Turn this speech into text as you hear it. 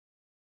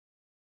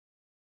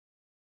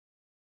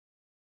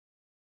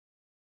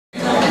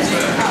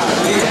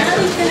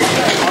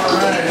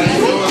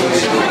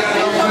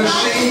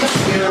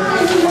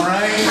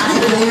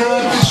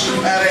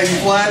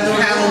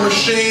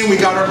machine, we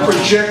got our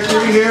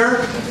projector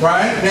here,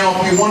 right? Now,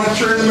 if you want to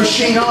turn the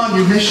machine on,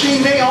 your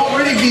machine may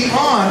already be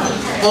on.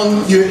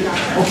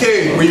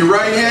 Okay, with your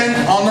right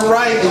hand on the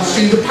right, you'll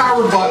see the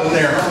power button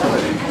there.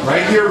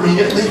 Right here,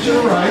 immediately to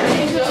the right.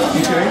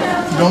 Okay,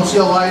 you don't see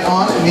a light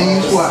on, it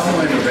means what?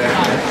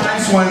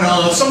 That's when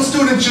some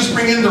students just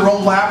bring in their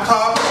own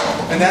laptop,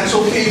 and that's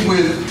okay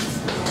with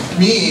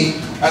me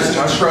as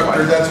an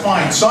instructor, that's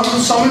fine. Some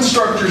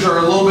instructors are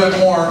a little bit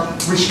more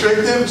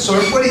restrictive, so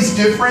everybody's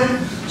different.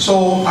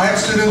 So I have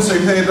students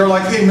that they're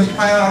like, hey, Mr.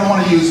 Payan, I don't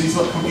want to use these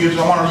computers,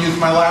 I want to use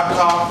my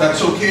laptop.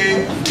 That's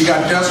okay. You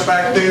got desks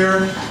back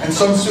there, and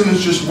some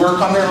students just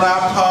work on their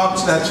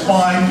laptops. That's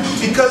fine.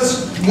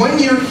 Because when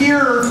you're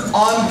here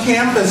on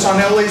campus on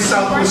LA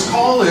Southwest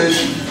College,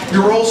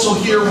 you're also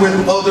here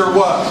with other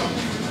what?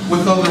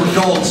 With other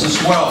adults as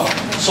well.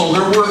 So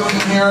they're working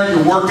here,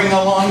 you're working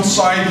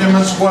alongside them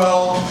as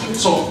well.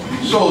 So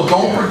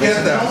don't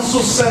forget that. Also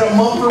set them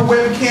up for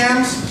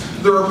webcams.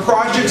 There are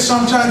projects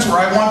sometimes where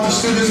I want the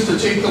students to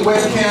take the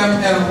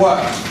webcam and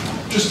what?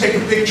 Just take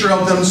a picture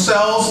of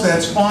themselves,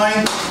 that's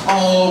fine.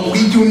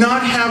 We do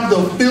not have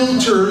the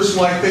filters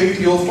like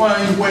you'll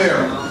find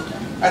where?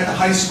 At the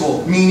high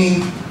school.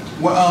 Meaning,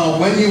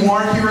 when you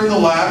are here in the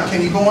lab,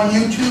 can you go on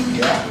YouTube?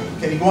 Yeah.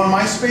 Can you go on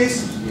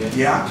MySpace?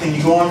 Yeah. Can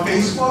you go on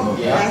Facebook?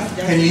 Yeah.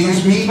 Can you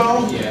use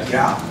Mevo?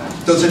 Yeah.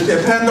 Does it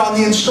depend on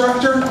the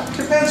instructor?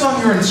 Depends on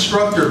your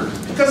instructor.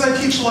 Because I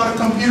teach a lot of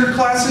computer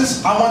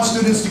classes, I want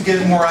students to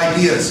get more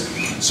ideas.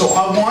 So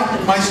I want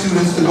my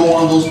students to go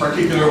on those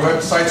particular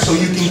websites so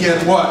you can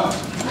get what?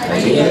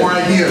 More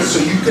ideas. So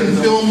you can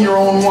film your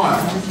own what?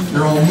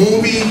 Your own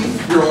movie,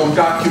 your own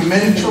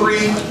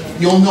documentary.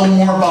 You'll know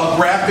more about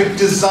graphic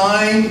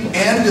design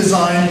and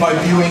design by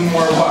viewing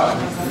more what?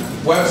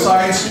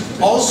 Websites.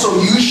 Also,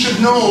 you should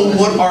know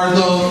what are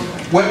the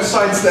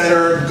websites that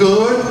are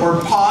good or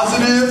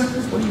positive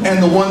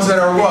and the ones that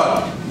are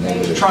what?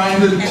 Trying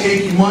to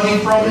take money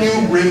from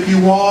you, rip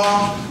you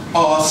off,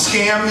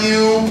 scam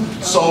you.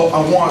 So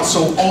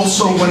also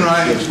when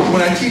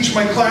I teach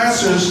my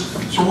classes,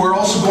 so we're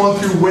also going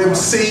through web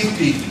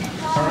safety.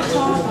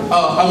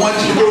 I want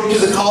you to go to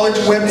the college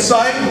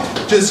website.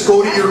 Just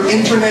go to your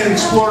Internet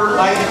Explorer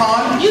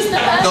icon.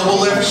 Double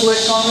left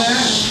click on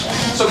that.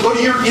 So go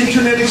to your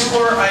Internet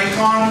Explorer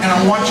icon, and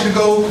I want you to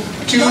go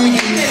to the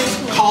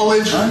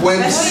college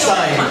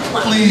website,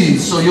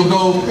 please. So you'll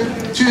go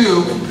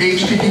to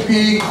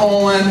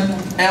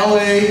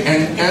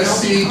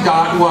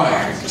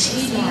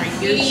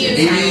http://LASC.what?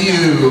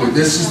 edu.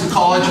 This is the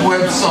college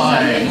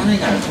website.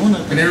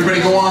 Can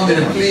everybody go on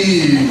there,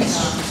 please?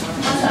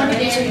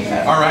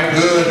 All right,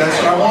 good. That's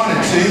what I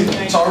wanted. See,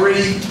 it's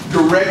already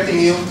directing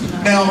you.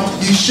 Now,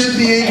 you should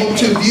be able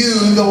to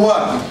view the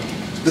what?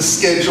 The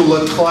schedule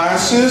of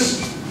classes.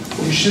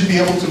 You should be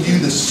able to view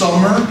the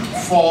summer,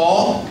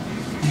 fall.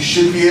 You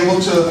should be able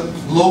to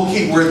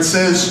locate where it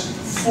says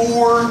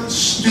for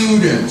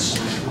students.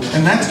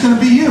 And that's going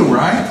to be you,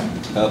 right?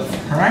 All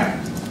right?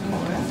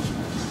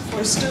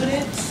 For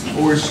students?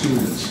 For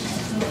students.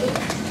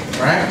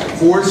 Right?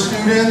 For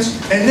students.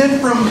 And then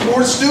from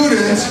for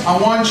students, I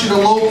want you to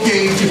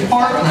locate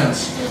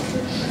departments.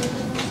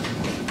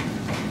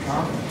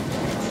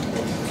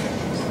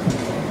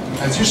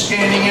 As you're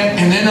scanning it,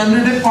 and then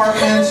under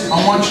departments,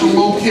 I want you to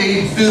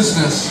locate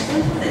business.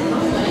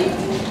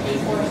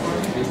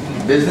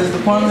 Business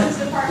department?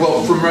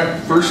 Well,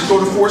 first go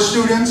to for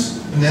students,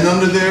 and then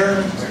under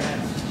there,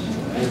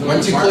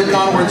 once you click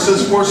on where it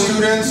says for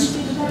students,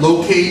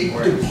 locate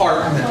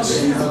departments.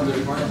 And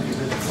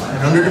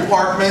under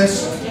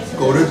departments,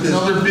 go to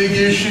another big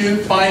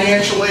issue,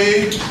 financial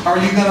aid. How are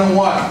you going to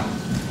what?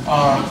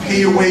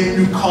 Pay your way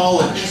through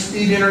college.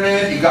 Speed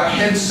internet, you got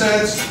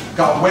headsets,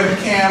 got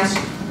webcams.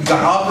 We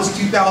got Office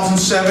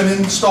 2007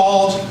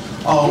 installed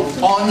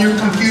on your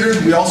computer.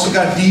 We also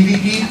got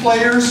DVD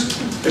players.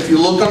 If you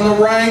look on the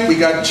right, we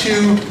got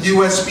 2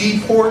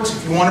 USB ports.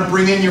 If you want to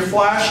bring in your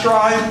flash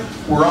drive,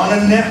 we're on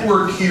a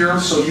network here,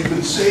 so you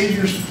can save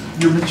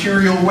your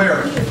material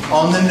where?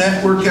 On the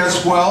network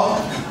as well.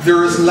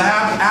 There is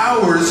lab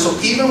hours, so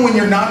even when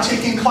you're not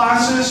taking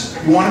classes,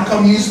 you want to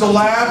come use the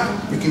lab,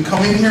 you can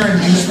come in here and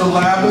use the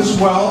lab as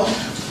well.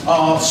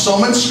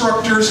 Some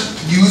instructors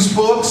use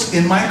books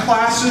in my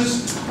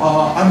classes.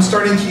 I'm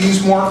starting to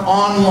use more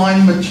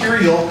online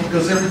material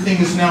because everything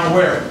is now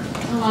where?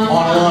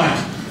 Online.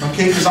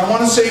 Okay, because I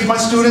want to save my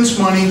students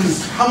money,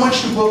 because how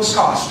much do books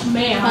cost?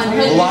 Ma'am,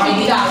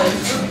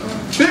 $150.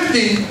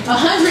 $50?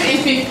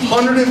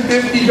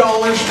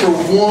 $150 for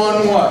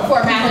one what? For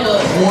a math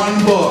book.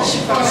 One book.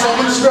 Some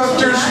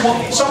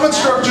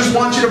instructors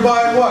want you to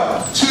buy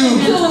what?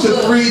 2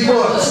 to 3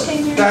 books.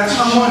 That's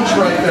how much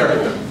right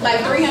there?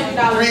 Like $300.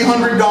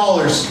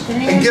 $300.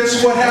 And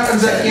guess what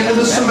happens at the end of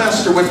the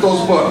semester with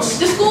those books?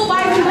 The school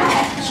buys them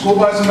back. School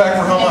buys them back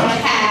for how much?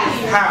 Half.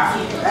 Half.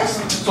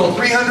 So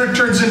 300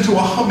 turns into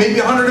maybe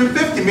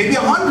 150, maybe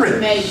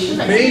 100.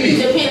 Maybe.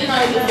 Depending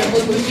on if the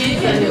book was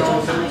getting.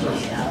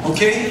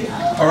 Okay?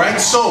 All right,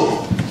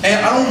 so,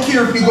 and I don't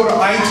care if you go to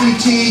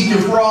ITT,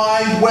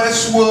 DeVry,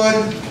 Westwood,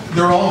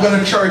 they're all going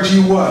to charge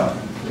you what?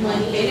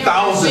 Money.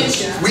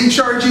 Thousands. We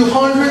charge you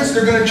hundreds,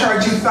 they're gonna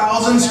charge you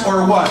thousands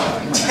or what?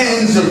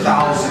 Tens of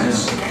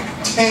thousands.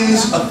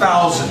 Tens of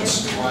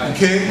thousands,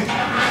 okay?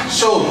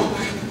 So,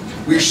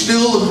 we're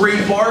still a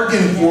great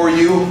bargain for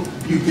you.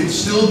 You can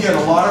still get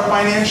a lot of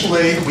financial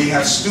aid. We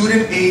have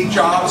student aid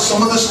jobs.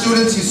 Some of the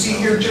students you see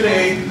here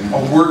today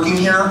are working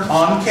here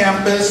on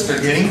campus.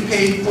 They're getting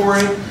paid for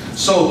it.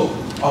 So,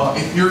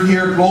 if you're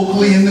here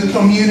locally in the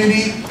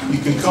community, you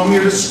can come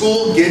here to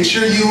school, get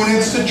your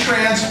units to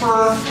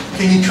transfer.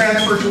 Can you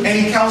transfer to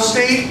any Cal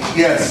State?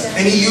 Yes.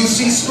 Any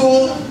UC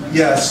school?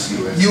 Yes.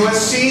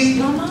 USC?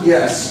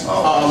 Yes.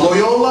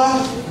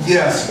 Loyola?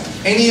 Yes.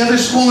 Any other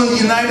school in the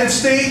United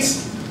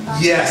States?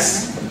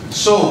 Yes.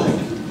 So,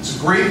 it's a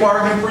great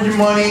bargain for your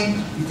money.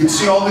 You can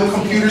see all the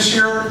computers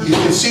here. You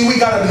can see we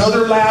got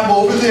another lab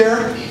over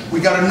there. We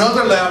got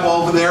another lab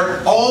over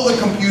there. All the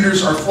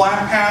computers are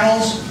flat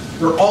panels.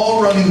 They're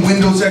all running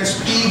Windows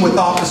XP with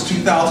Office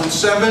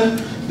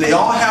 2007. They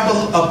all have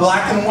a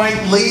black and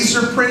white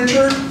laser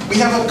printer. We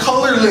have a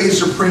color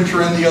laser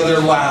printer in the other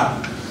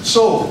lab.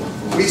 So,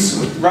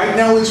 right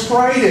now it's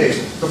Friday,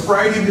 the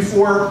Friday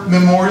before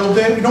Memorial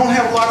Day. We don't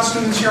have a lot of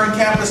students here on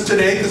campus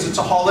today because it's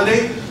a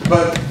holiday,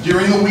 but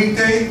during the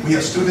weekday, we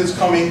have students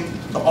coming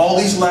to all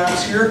these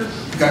labs here.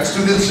 We've got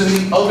students in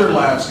the other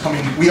labs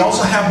coming. We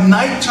also have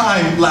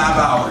nighttime lab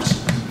hours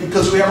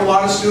because we have a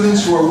lot of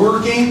students who are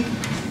working.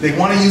 They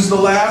want to use the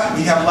lab.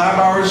 We have lab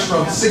hours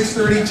from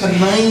 6:30 to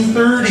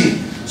 9:30.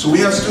 So we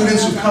have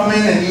students who come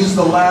in and use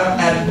the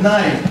lab at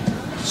night.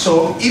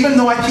 So even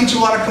though I teach a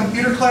lot of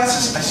computer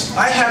classes,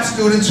 I have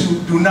students who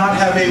do not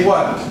have a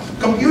what?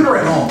 Computer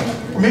at home.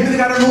 Or maybe they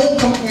got an old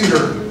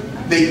computer.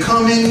 They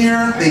come in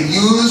here, they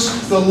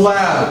use the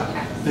lab.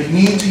 They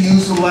need to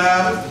use the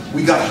lab.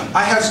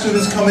 I have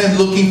students come in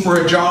looking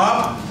for a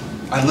job.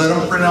 I let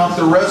them print out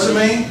their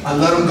resume. I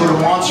let them go to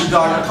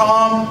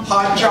monster.com,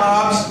 hot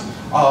jobs.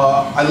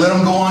 I let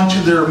them go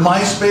onto their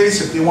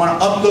MySpace if they want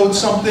to upload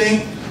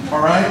something.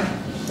 All right?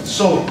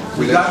 So,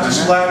 we got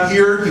this lab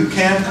here. You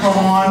can come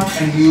on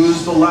and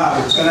use the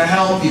lab. It's going to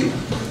help you.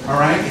 All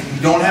right? If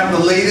you don't have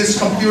the latest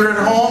computer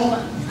at home,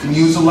 you can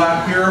use the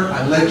lab here.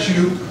 I let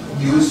you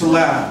use the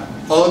lab.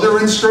 Other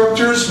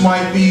instructors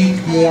might be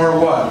more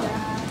what?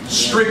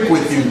 Strict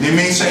with you. They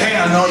may say, hey,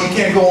 no, you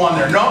can't go on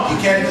there. No, you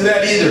can't do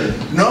that either.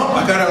 No,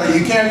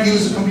 you can't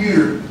use the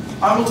computer.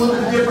 I'm a little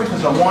bit different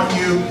because I want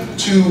you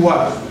to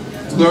what?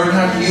 Learn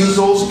how to use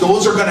those.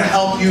 Those are going to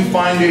help you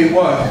find a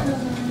what?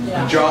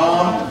 A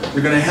job.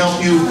 They're going to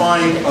help you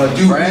find,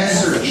 do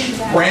research.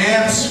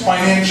 Grants,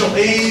 financial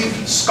aid,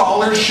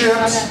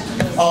 scholarships.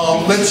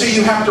 Let's say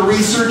you have to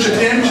research a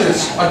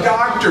dentist, a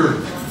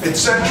doctor,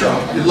 etc.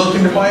 You're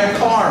looking to buy a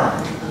car.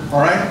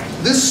 All right?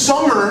 This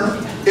summer,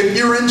 if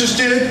you're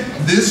interested,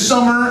 this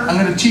summer I'm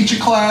going to teach a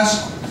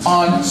class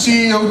on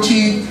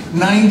CAOT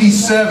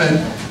 97.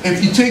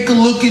 If you take a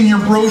look in your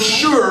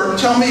brochure,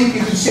 tell me if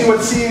you can see what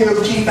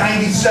CAOT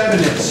 97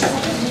 is.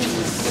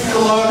 Take a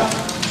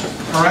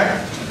look. All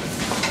right?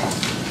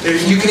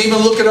 You can even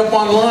look it up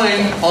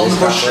online on the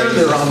brochure.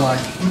 They're online.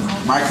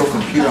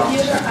 Microcomputer.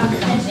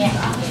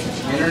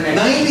 Internet.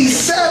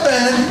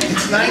 97.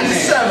 It's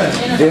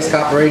 97. Disk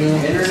operating.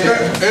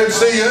 It's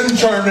the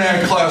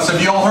internet class.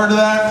 Have you all heard of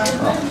that?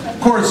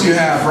 Of course you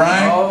have,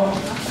 right?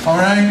 All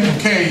right.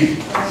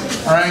 Okay.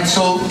 All right.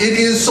 So it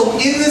is. So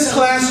in this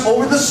class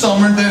over the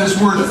summer, that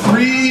is worth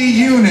 3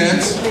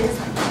 units.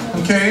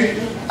 Okay.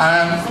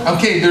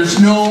 Okay. There's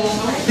no,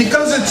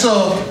 because it's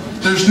a.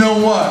 There's no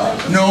what?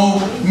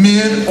 No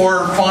mid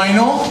or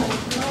final.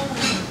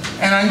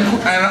 And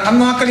I'm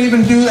not going to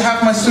even do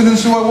have my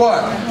students do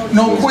what?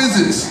 No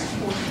quizzes.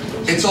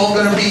 It's all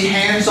going to be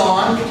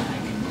hands-on.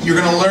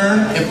 You're going to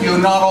learn, if you're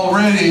not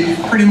already,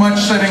 pretty much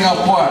setting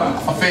up what?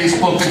 A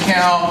Facebook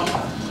account.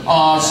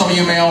 Some of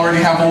you may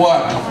already have a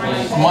what?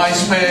 A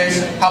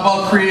MySpace. How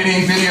about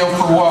creating video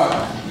for what?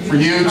 For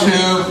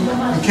YouTube.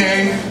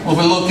 Okay? We'll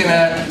be looking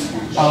at,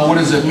 what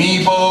is it,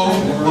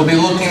 Meebo. We'll be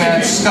looking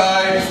at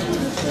Skype.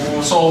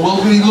 So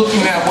we'll be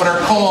looking at what are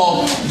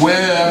called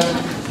Web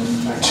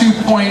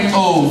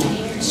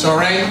 2.0. So,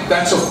 right?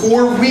 That's a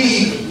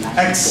 4-week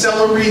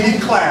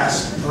accelerated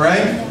class,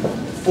 right?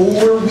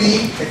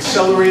 4-week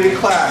accelerated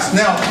class.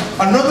 Now,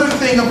 another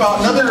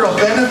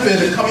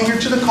benefit of coming here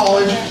to the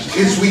college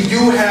is we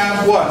do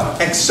have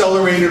what?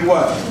 Accelerated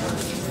what?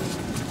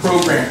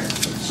 Program.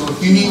 So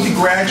if you need to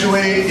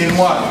graduate in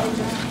what?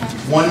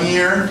 1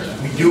 year,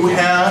 we do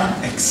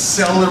have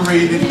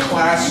accelerated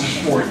classes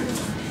for you.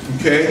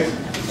 Okay?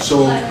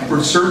 So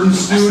for certain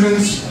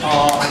students,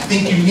 I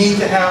think you need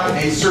to have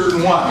a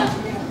certain what?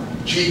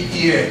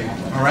 GPA.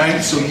 All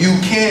right? So you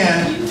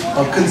can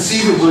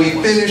conceivably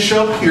finish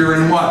up here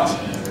in what?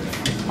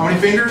 How many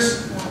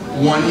fingers?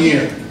 1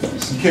 year.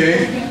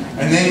 Okay?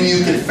 And then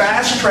you can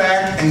fast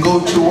track and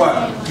go to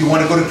what? You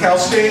want to go to Cal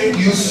State,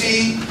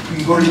 UC, you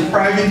can go to your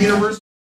private university.